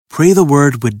Pray the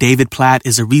Word with David Platt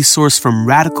is a resource from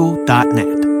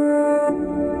radical.net.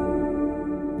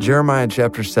 Jeremiah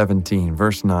chapter 17,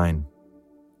 verse 9.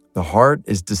 The heart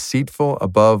is deceitful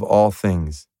above all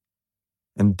things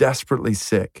and desperately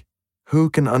sick. Who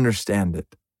can understand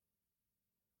it?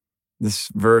 This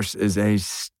verse is a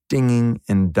stinging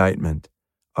indictment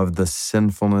of the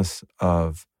sinfulness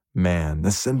of man,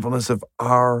 the sinfulness of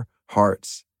our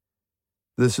hearts.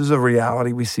 This is a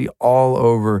reality we see all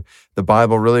over the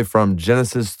Bible, really from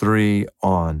Genesis 3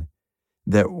 on,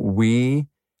 that we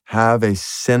have a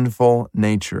sinful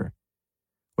nature.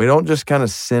 We don't just kind of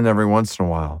sin every once in a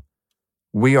while.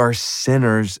 We are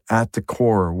sinners at the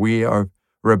core. We are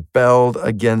rebelled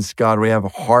against God. We have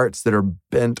hearts that are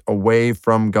bent away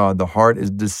from God. The heart is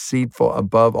deceitful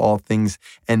above all things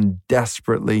and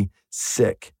desperately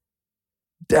sick.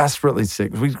 Desperately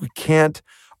sick. We can't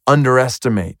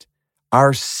underestimate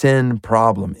our sin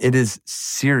problem. It is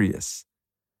serious.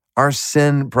 Our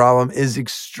sin problem is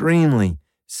extremely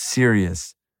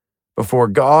serious before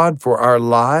God, for our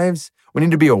lives. We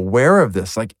need to be aware of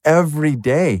this like every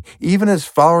day, even as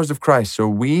followers of Christ. So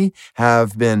we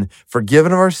have been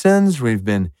forgiven of our sins. We've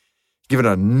been given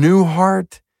a new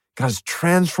heart. God has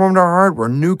transformed our heart. We're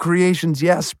new creations,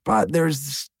 yes, but there's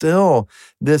still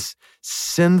this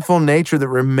sinful nature that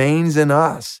remains in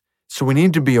us. So we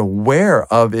need to be aware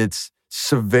of its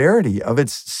severity, of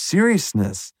its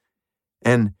seriousness,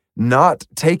 and not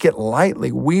take it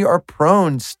lightly. We are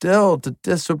prone still to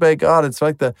disobey God. It's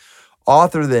like the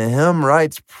author of the hymn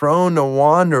writes, prone to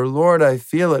wander, Lord, I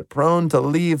feel it, prone to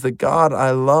leave the God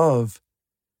I love.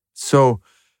 So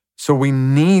we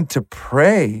need to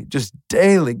pray just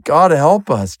daily. God, help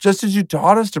us, just as you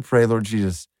taught us to pray, Lord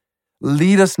Jesus.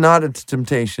 Lead us not into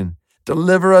temptation.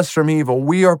 Deliver us from evil.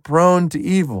 We are prone to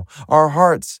evil. Our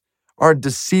hearts are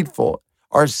deceitful,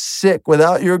 are sick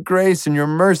without your grace and your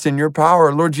mercy and your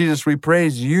power. Lord Jesus, we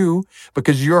praise you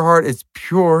because your heart is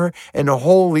pure and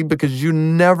holy, because you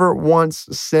never once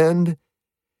sinned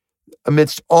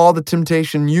amidst all the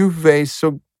temptation you face.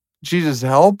 So Jesus,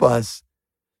 help us.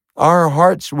 Our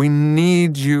hearts, we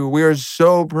need you. We are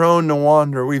so prone to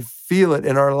wander. We feel it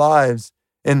in our lives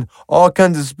in all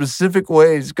kinds of specific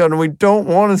ways. God, we don't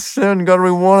want to sin. God,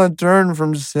 we want to turn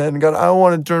from sin. God, I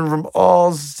want to turn from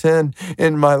all sin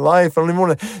in my life. I don't even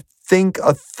want to think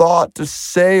a thought, to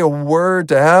say a word,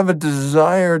 to have a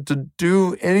desire to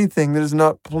do anything that is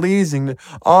not pleasing,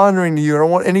 honoring to you. I don't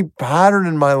want any pattern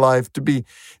in my life to be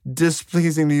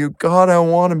displeasing to you. God, I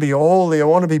want to be holy. I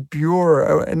want to be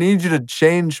pure. I need you to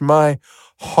change my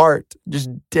heart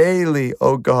just daily,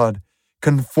 oh God.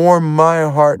 Conform my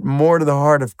heart more to the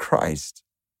heart of Christ.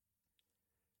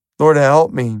 Lord,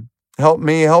 help me. Help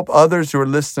me. Help others who are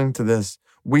listening to this.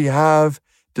 We have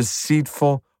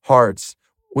deceitful hearts.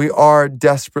 We are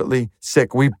desperately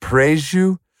sick. We praise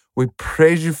you. We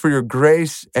praise you for your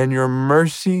grace and your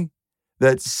mercy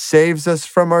that saves us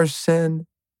from our sin,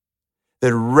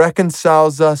 that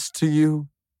reconciles us to you,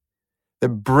 that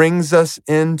brings us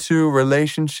into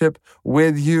relationship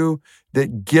with you,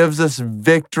 that gives us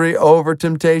victory over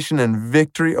temptation and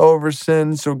victory over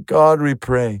sin. So God, we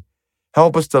pray,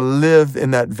 help us to live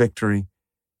in that victory.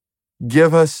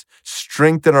 Give us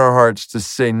strength in our hearts to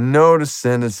say no to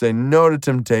sin, to say no to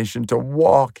temptation, to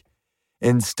walk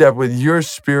in step with your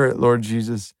Spirit, Lord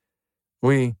Jesus.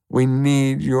 We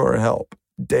need your help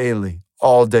daily,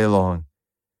 all day long.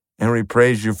 And we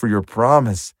praise you for your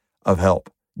promise of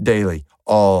help daily,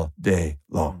 all day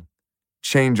long.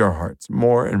 Change our hearts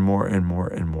more and more and more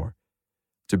and more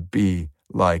to be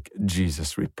like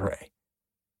Jesus, we pray.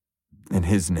 In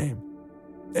his name,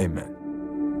 amen.